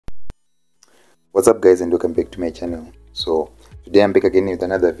What's up guys, and welcome back to my channel. So today I'm back again with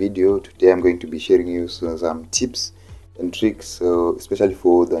another video. Today I'm going to be sharing you some tips and tricks, especially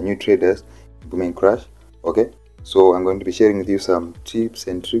for the new traders, boom and crash. Okay, so I'm going to be sharing with you some tips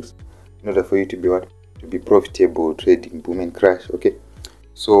and tricks in order for you to be profitable trading boom and crash. Okay,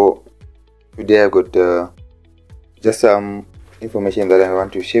 so today I've got just some information that I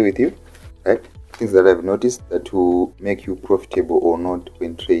want to share with you, right? Things that I've noticed that will make you profitable or not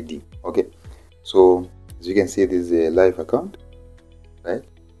when trading. Okay, so as you can see, this is a live account, right?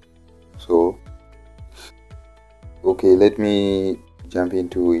 So okay, let me jump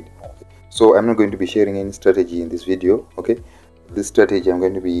into it. So I'm not going to be sharing any strategy in this video. Okay, this strategy I'm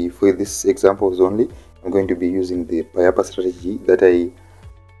going to be, for this examples only, I'm going to be using the buy-up strategy that I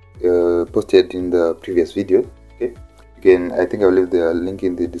posted in the previous video. Okay, again, I think I'll leave the link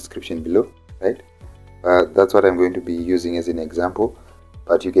in the description below, right? That's what I'm going to be using as an example,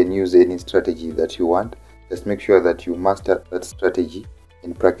 but you can use any strategy that you want. Just make sure that you master that strategy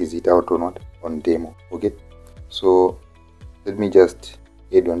and practice it out or not on demo. Okay, so let me just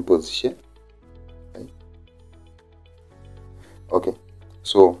add one position, right? Okay,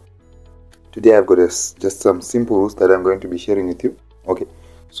 so today I've got just some simple rules that I'm going to be sharing with you. Okay,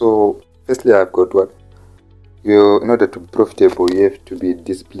 so firstly, I've got what in order to be profitable, you have to be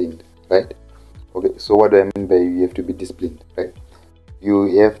disciplined, right? Okay, so what do I mean by you have to be disciplined, right?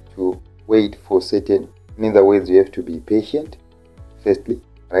 You have to wait for certain, in other words, you have to be patient, firstly,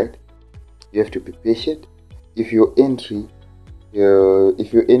 right? You have to be patient. If your entry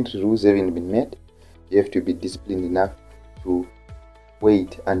rules haven't been met, you have to be disciplined enough to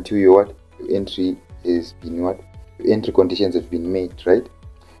wait until your entry has been your entry conditions have been met, right?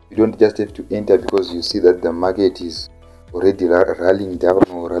 You don't just have to enter because you see that the market is already rallying down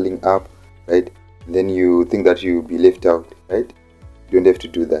or rallying up, right? And then you think that you'll be left out, right? You don't have to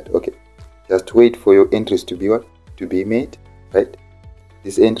do that. Okay, just wait for your entries to be made, right?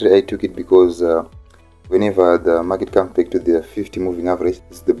 This entry, I took it because whenever the market comes back to the 50 moving average,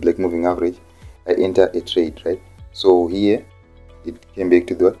 this is the black moving average, I enter a trade, right? So here it came back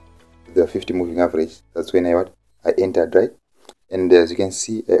to the 50 moving average. That's when I entered, right? And as you can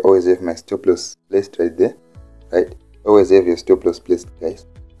see, I always have my stop loss placed right there, right? Always have your stop loss placed, guys,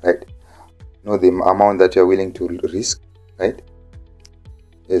 right? Know the amount that you're willing to risk, right?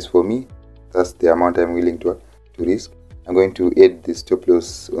 As for me, that's the amount I'm willing to risk. I'm going to add the stop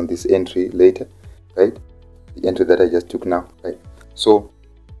loss on this entry later, right? The entry that I just took now, right? So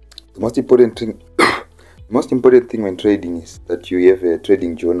the most important thing when trading is that you have a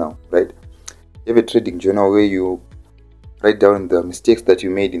trading journal, right? You have a trading journal where you write down the mistakes that you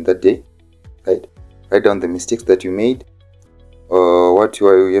made in that day, right? Write down the mistakes that you made, what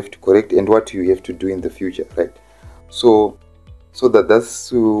you have to correct, and what you have to do in the future, right? So that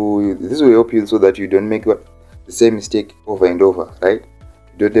this will help you so that you don't make the same mistake over and over, right?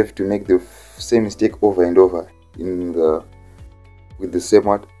 You don't have to make the same mistake over and over with the same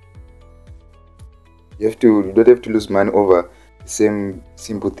you don't have to lose money over the same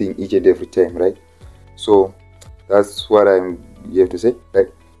simple thing each and every time, right? So that's what you have to say, right?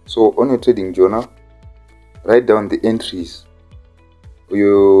 So on your trading journal, write down the entries,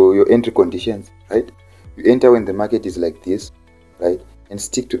 your entry conditions, right? You enter when the market is like this, right? And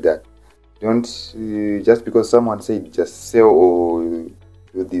stick to that. Don't just because someone said just sell or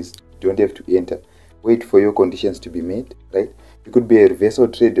do this, don't have to enter. Wait for your conditions to be made, right? You could be a reversal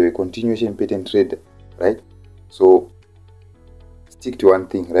trader or a continuation pattern trader, right? So stick to one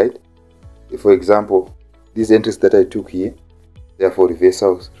thing, right? For example, these entries that I took here, they are for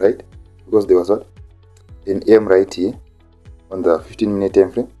reversals, right? Because there was an M right here on the 15-minute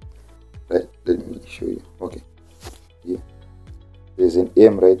time frame, right? Let me show you. Okay, here there's an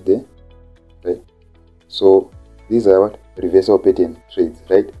M right there, right? So these are reversal pattern trades,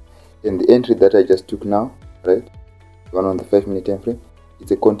 right? And the entry that I just took now, right, one on the 5-minute time frame,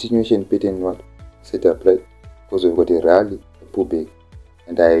 it's a continuation pattern setup, right? Because we've got a rally, a pullback,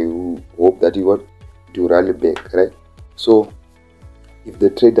 and I hope that to rally back, right? So if the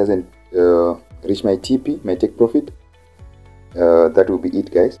trade doesn't reach my TP, my take profit, that will be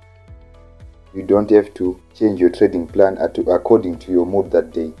it, guys. You don't have to change your trading plan according to your mood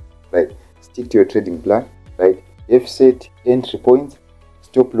that day, right? Stick to your trading plan, right? You have set entry points,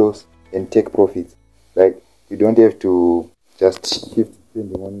 stop loss, and take profits, right? You don't have to just shift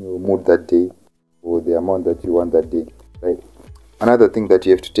depending on your mood that day or the amount that you want that day, right? Another thing that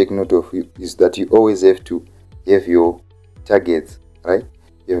you have to take note of is that you always have to have your targets, right?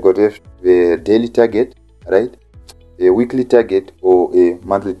 You've got to have a daily target, right? A weekly target or a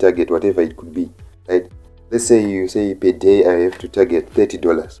monthly target, whatever it could be, right? Let's say you say per day I have to target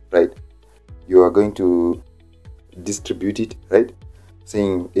 $30, right? you are going to distribute it, right?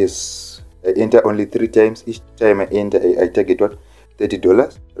 Saying is I enter only 3 times. Each time I enter, I target what?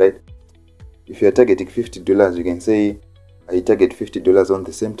 $30, right? If you are targeting $50, you can say I target $50 on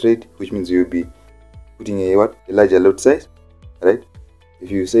the same trade, which means you'll be putting a larger lot size, right? If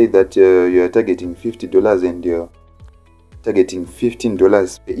you say that you are targeting $50 and you're targeting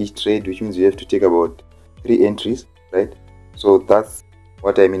 $15 per each trade, which means you have to take about 3 entries, right? So that's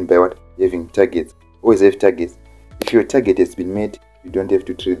what I mean by having targets. Always have targets. If your target has been made, you don't have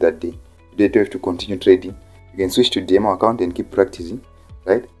to trade that day. You don't have to continue trading. You can switch to demo account and keep practicing,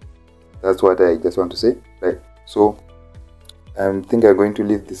 right? That's what I just want to say, right? So I think I'm going to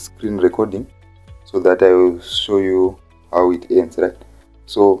leave the screen recording so that I will show you how it ends, right?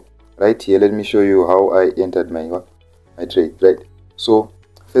 So right here, let me show you how I entered my trade, right? So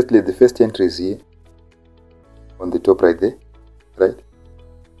firstly, the first entry is here on the top right there, right?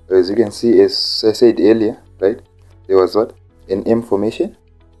 As you can see, as I said earlier, right, there was an M formation,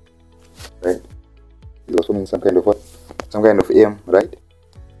 right? It was forming some kind of M, right?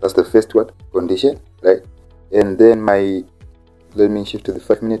 That's the first condition, right? And then let me shift to the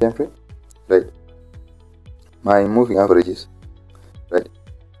 5-minute time frame, right? My moving averages, right?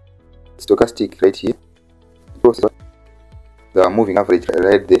 Stochastic right here, the moving average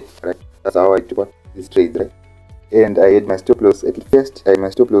right there, right? That's how I took this trade, right? And I had my stop loss at first. I had my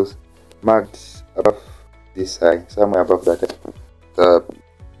stop loss marked above this high, somewhere above that.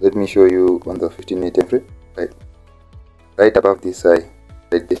 Let me show you on the 15-minute time frame, right above this high,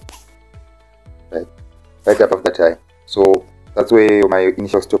 right there, right above that high. So that's where my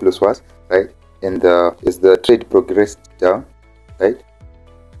initial stop loss was, right? And as the trade progressed down, right,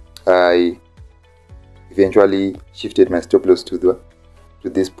 I eventually shifted my stop loss to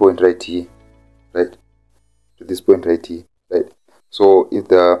this point right here, right? To this point right here, right? So if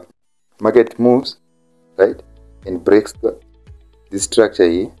the market moves, right, and breaks this structure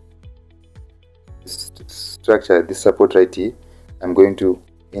here, this support right here, I'm going to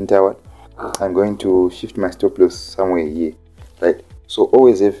enter I'm going to shift my stop loss somewhere here, right? So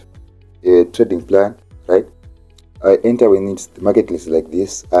always have a trading plan, right? I enter when the market is like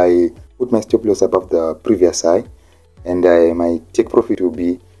this. I put my stop loss above the previous high, and my take profit will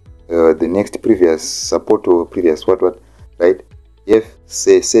be the next previous support or previous right? You have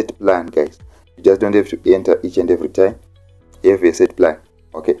a set plan, guys. You just don't have to enter each and every time. You have a set plan,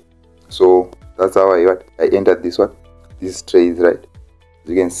 okay? So that's how I entered this trade, right? As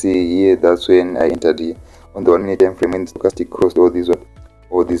you can see here, that's when I entered here on the 1-minute time frame when the stochastic crossed all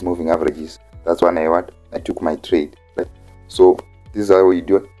these moving averages. That's when I took my trade, right? So this is how you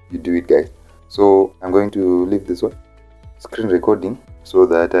do it, guys. So I'm going to leave this screen recording so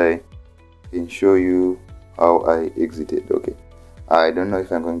that I can show you how I exited. Okay, I don't know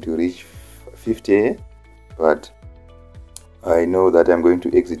if I'm going to reach 50, but I know that I'm going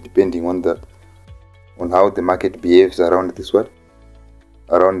to exit depending on how the market behaves around this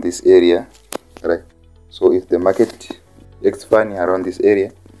area, right? So if the market acts funny around this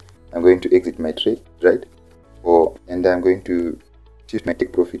area, I'm going to exit my trade, right? And I'm going to shift my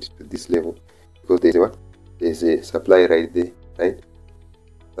take profit to this level because there's a supply right there, right?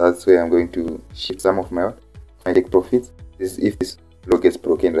 That's where I'm going to shift some of my take profits. If this low gets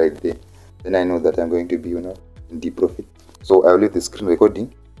broken right there, then I know that I'm going to be in deep profit. So I'll leave the screen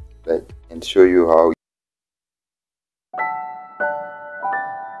recording, right, and show you how.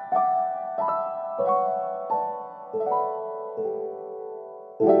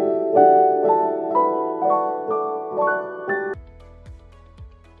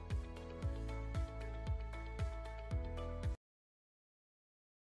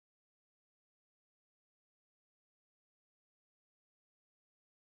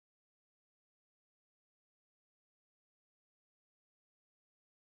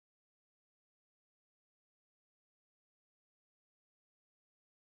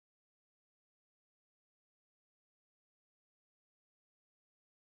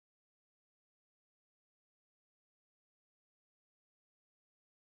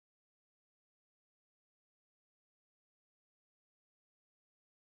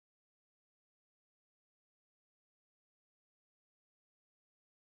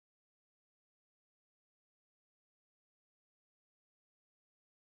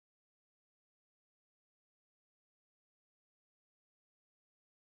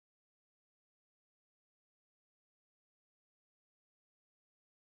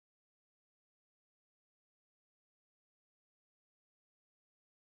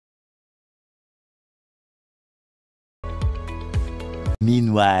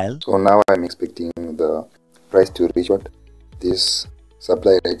 Meanwhile, So now I'm expecting the price to reach this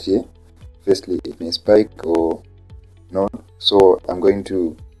supply right here. firstly it may spike or not. So I'm going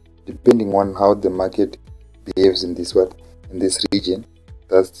to, depending on how the market behaves in this region,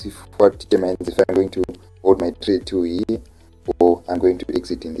 that's what determines if I'm going to hold my trade to here or I'm going to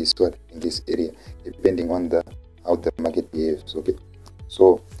exit in this area, depending on how the market behaves. Okay,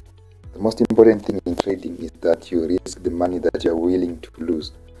 so the most important thing in trading is that you risk the money that you are willing to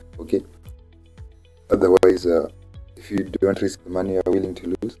lose. Okay, otherwise if you don't risk the money you are willing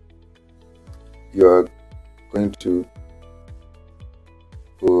to lose, you are going to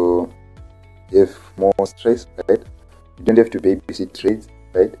have more stress, right? You don't have to babysit trades,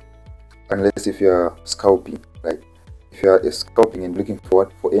 right? Unless if you are scalping, right? If you are scalping and looking for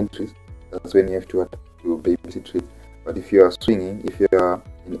entries, that's when you have to babysit trades. But if you are swinging, if you are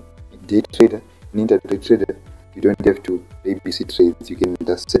a day trader, an intraday trader, you don't have to babysit trades. You can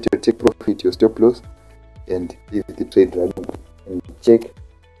just set your take profit, your stop loss, and leave the trade running, and check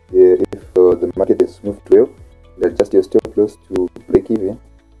if the market has moved well, and adjust your stop loss to break even,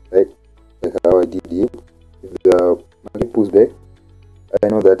 right? Like how I did here. If the market pulls back, I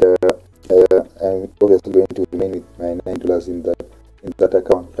know that I'm obviously going to remain with my $9 in that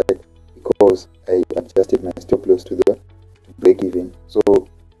account, right? Because I adjusted my stop loss to break even. So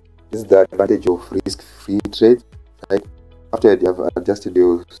this is the advantage of risk-free trades, right? After you have adjusted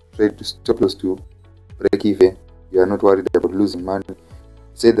your trade stop loss to break even, you are not worried about losing money.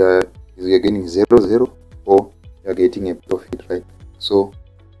 Say that you are getting 0-0 or you are getting a profit, right? So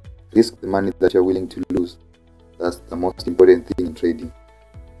risk the money that you are willing to lose. That's the most important thing in trading,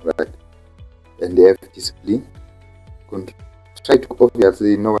 right? And they have discipline. Try to,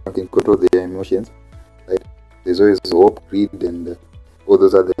 obviously no one can control their emotions, right? There's always hope, greed, and all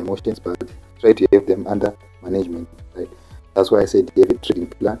those other emotions, but try to have them under management, right? That's why I said have a trading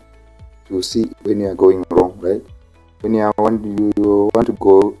plan to see when you are going wrong, right? When you want to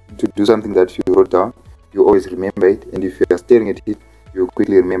go to do something that you wrote down, you always remember it, and if you are staring at it, you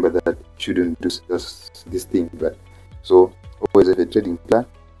quickly remember that you shouldn't do this thing, right? So always have a trading plan.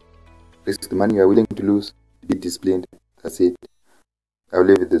 Risk the money you are willing to lose. Be disciplined. That's it. I'll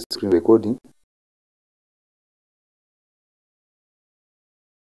leave the screen recording.